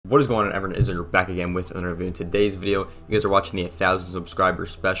What is going on, everyone? You're back again with another video. In today's video, you guys are watching the 1,000 subscriber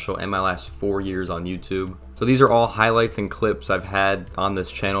special and my last 4 years on YouTube. So these are all highlights and clips I've had on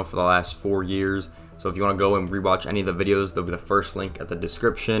this channel for the last 4 years. So if you want to go and rewatch any of the videos, there'll be the first link at the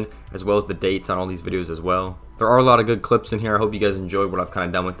description, as well as the dates on all these videos as well. There are a lot of good clips in here. I hope you guys enjoyed what I've kind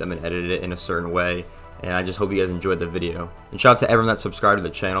of done with them and edited it in a certain way. And I just hope you guys enjoyed the video. And shout out to everyone that subscribed to the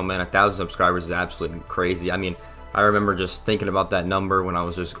channel, man. 1,000 subscribers is absolutely crazy. I mean, I remember just thinking about that number when I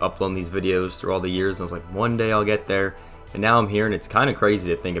was just uploading these videos through all the years. I was like, one day I'll get there. And now I'm here, and it's kind of crazy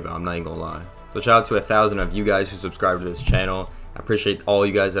to think about. I'm not even gonna lie. So shout out to 1,000 of you guys who subscribed to this channel. I appreciate all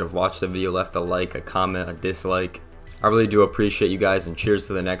you guys that have watched the video, left a like, a comment, a dislike. I really do appreciate you guys, and cheers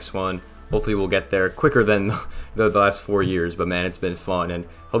to the next one. Hopefully we'll get there quicker than the last 4 years. But man, it's been fun, and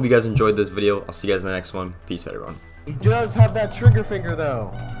hope you guys enjoyed this video. I'll see you guys in the next one. Peace out, everyone. He does have that trigger finger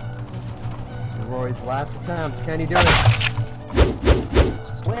though. It's Roy's last attempt. Can he do it?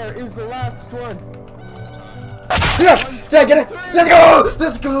 Where is the last one? Yes! Dad, get it! Let's go!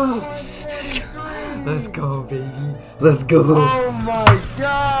 Let's go! Let's go, baby. Let's go. Oh my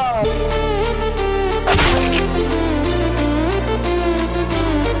god!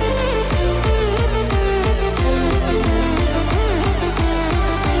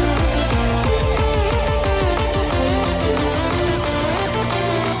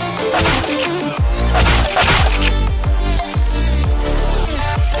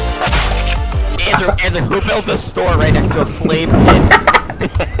 Andrew, who builds a store right next to a flame pit?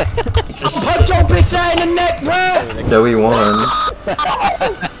 Punch your bitch out in the neck, bro! No, we won.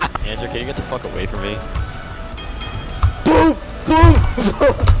 Andrew, can you get the fuck away from me? Boom! Boom!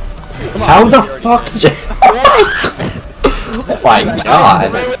 Come on, how the fuck did you... Oh my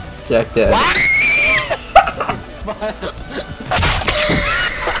god! Check that.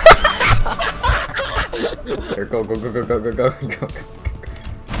 Here, go, go, go, go, go, go, go, go.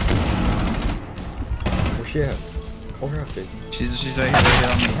 Where's she at? Call her up, dude. She's right here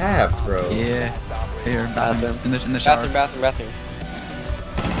on me. Half, bro. Yeah. Here, Bathroom. in the shower. Bathroom.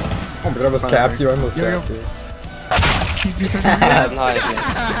 Oh, but I almost capped you. I almost capped you.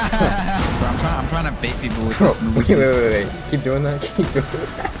 I'm trying to bait people with this movie. Wait. Keep doing that. Keep doing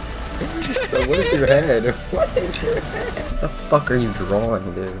that. So what is your head? What is your head? What the fuck are you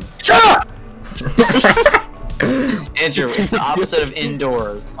drawing, dude? Shut Andrew, it's the opposite of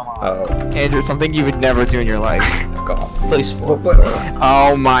indoors. Come on. Oh. Andrew, something you would never do in your life. God. Play sports.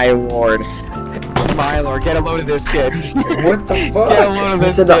 Oh my lord. My lord, get a load of this kid. What the fuck? Get a load of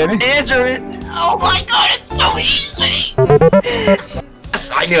this kid. Andrew, oh my god, it's so easy.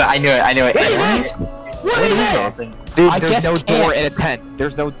 Yes, I knew it. What is it? Dude, there's no door in a tent.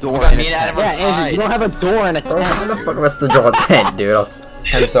 There's no door in a tent. Yeah, Andrew, you don't have a door in a tent. How the fuck am I supposed to draw a tent, dude?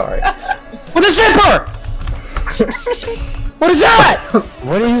 I'm sorry. With a zipper! What is that?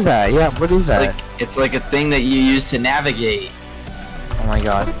 What is that? Yeah, what is that? It's like a thing that you use to navigate. Oh my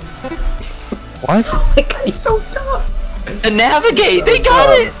god. What? That guy's so dumb. To navigate! They got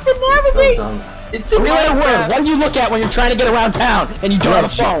it! To navigate! So dumb. It's a real word. What do you look at when you're trying to get around town and you don't have a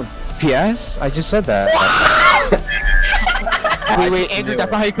phone? PS? I just said that. Wait, Andrew,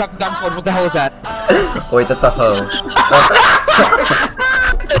 that's not how you craft the diamond sword. What the hell is that? Wait, that's a hoe.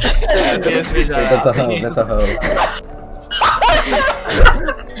 Wait, that's a hoe. That's a hoe.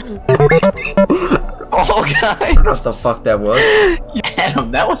 Oh, guys. What the fuck that was?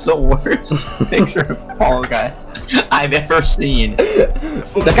 Adam, that was the worst picture of Fall Guys I've ever seen.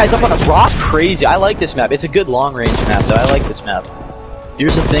 That guy's up on a rock. Crazy. I like this map. It's a good long-range map, though. I like this map.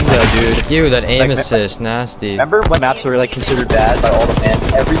 Here's the thing, though, dude. Dude, that aim assist, nasty. Remember when maps were like considered bad by all the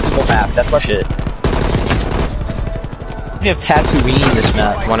fans? Every single map. That's my shit. We have Tatooine in this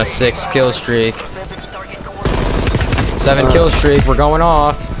map. I'm on a 6 kill streak. 7 kill streak. We're going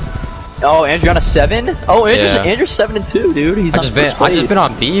off. Oh, Andrew on a 7? Oh, Yeah. Andrew's 7 and 2, dude. He's I've just been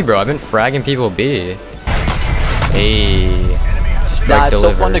on B, bro. I've been fragging people B. Hey. Nah, it's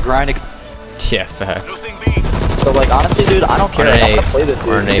so fun to grind. Yeah, facts. So, like, honestly, dude, I don't care. I'm gonna play this,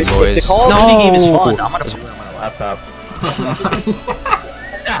 dude. Boys. The Call of Duty game is fun. I'm gonna play it on my laptop.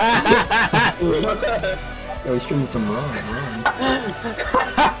 Yo, he's streaming some wrong.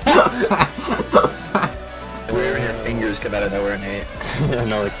 Where your fingers come out of nowhere, Nate. I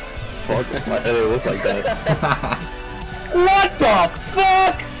know, like, fuck. Why do they look like that? What the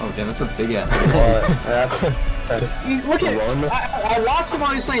fuck? Oh, damn, that's a big ass. Look at it. I watched him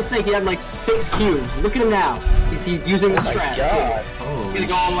while he was playing Snake. He had like 6 cubes. Look at him now. He's using the strat. God. He's gonna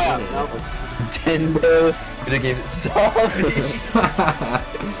go all the way up. Nintendo gonna give it zombie.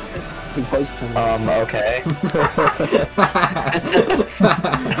 Okay. Wait,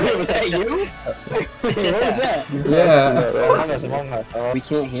 was that you? Wait, what was that? Yeah. We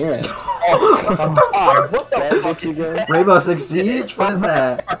can't hear it. What the fuck is that? Rainbow Six Siege? What is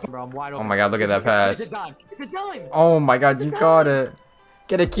that? Bro, I'm wide Oh open. my god, look at that pass. It's a dime. It's a dime. Oh my god, you caught it.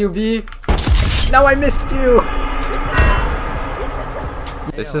 Get a QB. No, I missed you.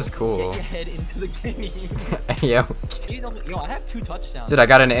 This is cool. Get your head into the game. Yo. Yo, I have 2 touchdowns. Dude, I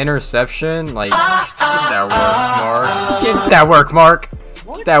got an interception. Like, get that work, Mark.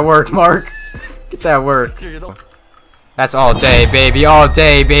 Get that work, Mark. Get that work, Mark. Get that work. That's all day, baby. All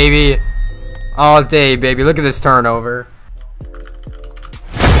day, baby. All day, baby. Look at this turnover.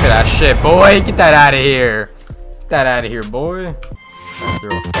 Look at that shit, boy. Get that out of here. Get that out of here, boy. Throw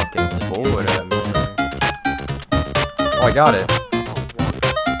a fucking bullet at me. Oh, I got it.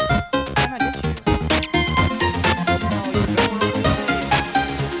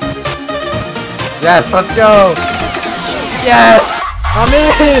 Yes, let's go. Yes, I'm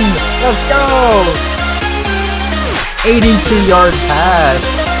in. Let's go. 82-yard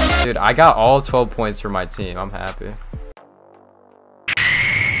pass. Dude, I got all 12 points for my team. I'm happy.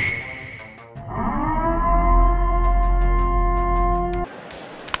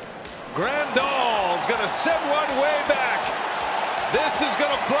 Grandal's gonna send one way back. This is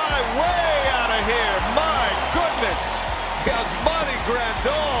gonna fly way out of here. My goodness. Monty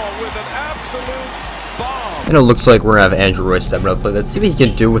Grandal with an absolute bomb. And it looks like we're gonna have Andrew Roy stepping up play. Let's see what he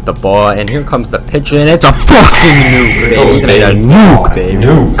can do with the ball. And here comes the pitch, and it's a fucking nuke, baby. He's made a nuke, baby.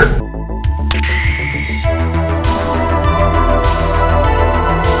 Nuke.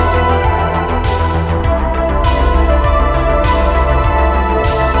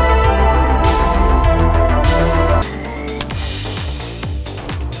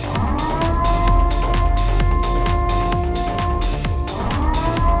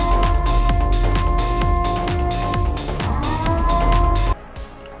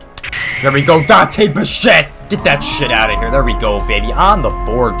 There we go, Dante Bichette! Get that shit out of here. There we go, baby. On the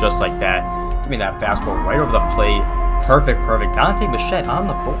board just like that. Give me that fastball right over the plate. Perfect, perfect. Dante Bichette on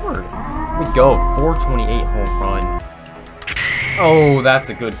the board. Here we go. 428 home run. Oh, that's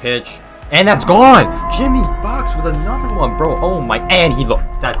a good pitch. And that's gone! Jimmy Fox with another one, bro. Oh my, and he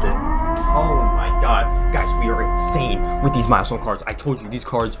looked. That's it. Oh my god. Guys, we are insane with these milestone cards. I told you, these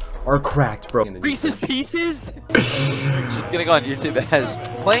cards are cracked, bro. Reese's Pieces? She's gonna go on YouTube as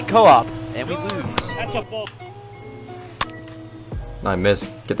playing co-op, and we lose. That's a ball. I missed.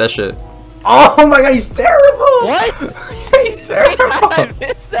 Get that shit. Oh my god, he's terrible! What? He's terrible! I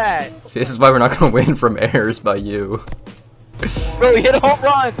missed that! See, this is why we're not gonna win from errors by you. Bro, we hit a home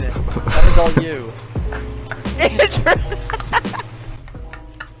run! That is all you.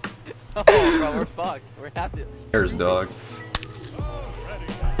 Oh, bro, we're fucked. We're happy. Errors, dog.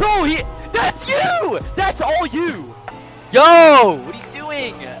 Bro, that's you! That's all you! Yo! What are you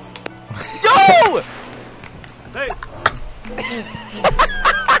doing? Yo!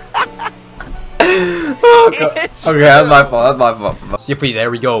 Okay, that's my fault. That's my fault. See if we.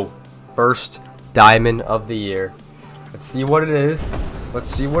 There we go. First diamond of the year. Let's see what it is. Let's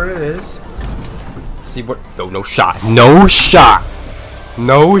see what it is. Let's see what. No, no shot. No shot.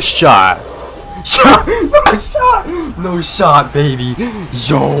 No shot. Shot. No shot. No shot, baby.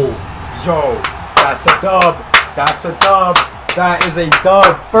 Yo. Yo. That's a dub. That's a dub. That is a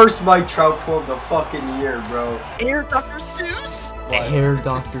dub. First Mike Trout quote of the fucking year, bro. Air Dr. Seuss? Air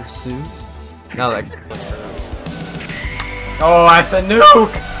Dr. Seuss? Now like. Oh, that's a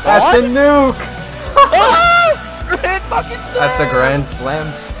nuke. That's a nuke. Oh! Grand fucking slam! That's a grand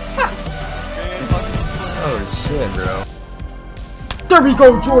slam. Oh shit, bro. There we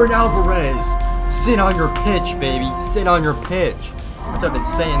go, Jordan Alvarez. Sit on your pitch, baby. Sit on your pitch. That's what I've been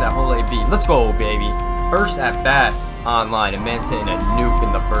saying that whole AB. Let's go, baby. First at bat online, and man's hitting a nuke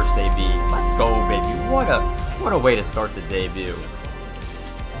in the first AB. Let's go, baby. What a way to start the debut.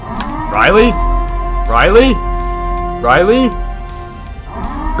 Riley? Riley? Riley?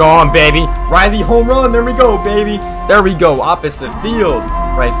 Gone, baby. Riley home run. There we go, baby. There we go. Opposite field.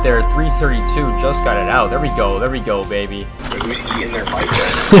 Right there. 332. Just got it out. There we go. There we go, baby. Who's eating their mic?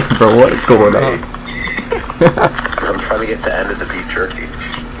 Bro, what is going on? I'm trying to get the end of the beef jerky.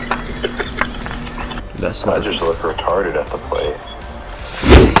 That's not. I just look retarded at the plate.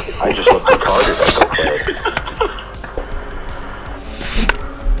 I just look retarded at the plate.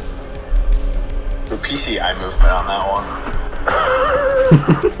 PCI movement on that one.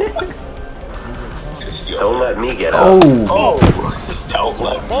 Don't let me get up. Oh! Don't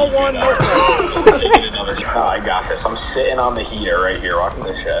let me get up. I got this. I'm sitting on the heater right here, rocking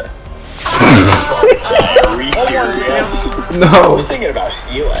the shit. Are we serious? No. I was thinking about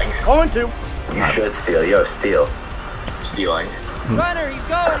stealing. Going to. You should steal. Yo, steal. Stealing. Runner, he's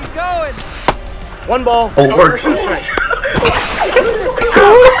going. One ball. Oh, it worked.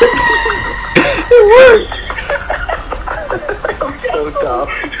 It worked. I'm so dumb.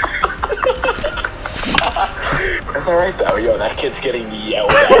 That's alright though. Yo, that kid's getting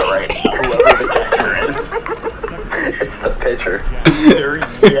yelled at right now. Whoever the catcher is. It's the pitcher. They're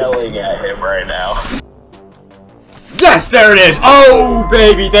yelling at him right now. Yes, there it is. Oh,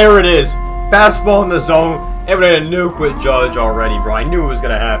 baby, there it is. Fastball in the zone. Able to nuke with Judge already, bro. I knew it was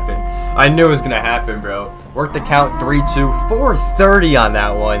going to happen. Bro. Work the count 3-2. 430 on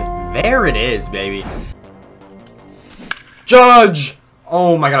that one. There it is, baby. Judge.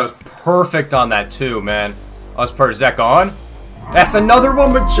 Oh, my God. It was perfect on that, too, man. Oh, it's perfect. Is that gone? That's another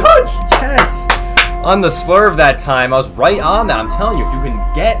one with Judge. Yes. On the slurve that time, I was right on that. I'm telling you, if you can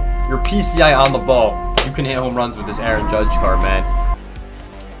get your PCI on the ball, you can hit home runs with this Aaron Judge card, man.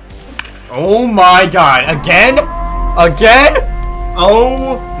 Oh my God, again?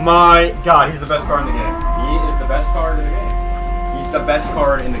 Oh my God, he's the best card in the game. He is the best card in the game. He's the best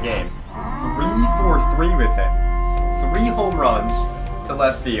card in the game. 3-for-3 with him. 3 home runs to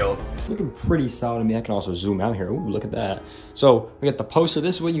left field. Looking pretty solid to me. I can also zoom out here. Ooh, look at that. So we got the poster.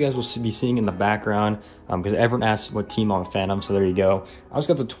 This is what you guys will be seeing in the background because everyone asks what team I'm a fan of. So there you go. I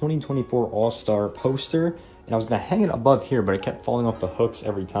also got the 2024 All-Star poster, and I was going to hang it above here, but it kept falling off the hooks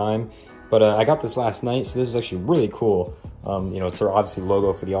every time. But I got this last night, so this is actually really cool. You know, it's their obviously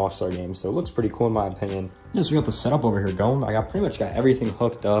logo for the All-Star game, so it looks pretty cool in my opinion. Yeah, so we got the setup over here going. I pretty much got everything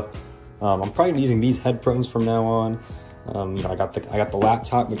hooked up. I'm probably using these headphones from now on. You know, I got the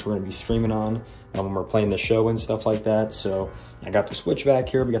laptop, which we're gonna be streaming on when we're playing the show and stuff like that. So I got the switch back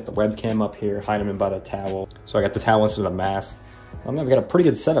here. We got the webcam up here, hiding in by the towel. So I got the towel instead of the mask. We got a pretty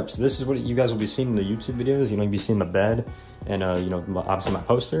good setup. So this is what you guys will be seeing in the YouTube videos. You know, you'll be seeing the bed and you know, obviously my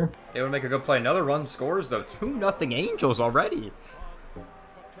poster. They would make a good play. Another run scores though. 2-0 Angels already.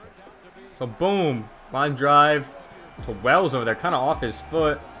 So boom, line drive to Wells over there, kind of off his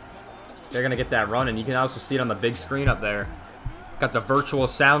foot. They're going to get that run, and you can also see it on the big screen up there. Got the virtual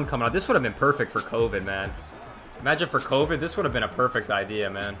sound coming out. This would have been perfect for COVID, man. Imagine for COVID, this would have been a perfect idea,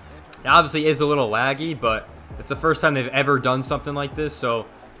 man. It obviously is a little laggy, but it's the first time they've ever done something like this, so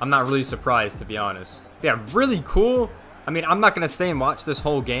I'm not really surprised, to be honest. Yeah, really cool. I mean, I'm not going to stay and watch this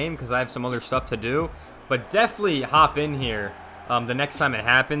whole game because I have some other stuff to do, but definitely hop in here the next time it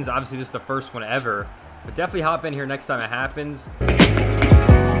happens. Obviously, this is the first one ever, but definitely hop in here next time it happens.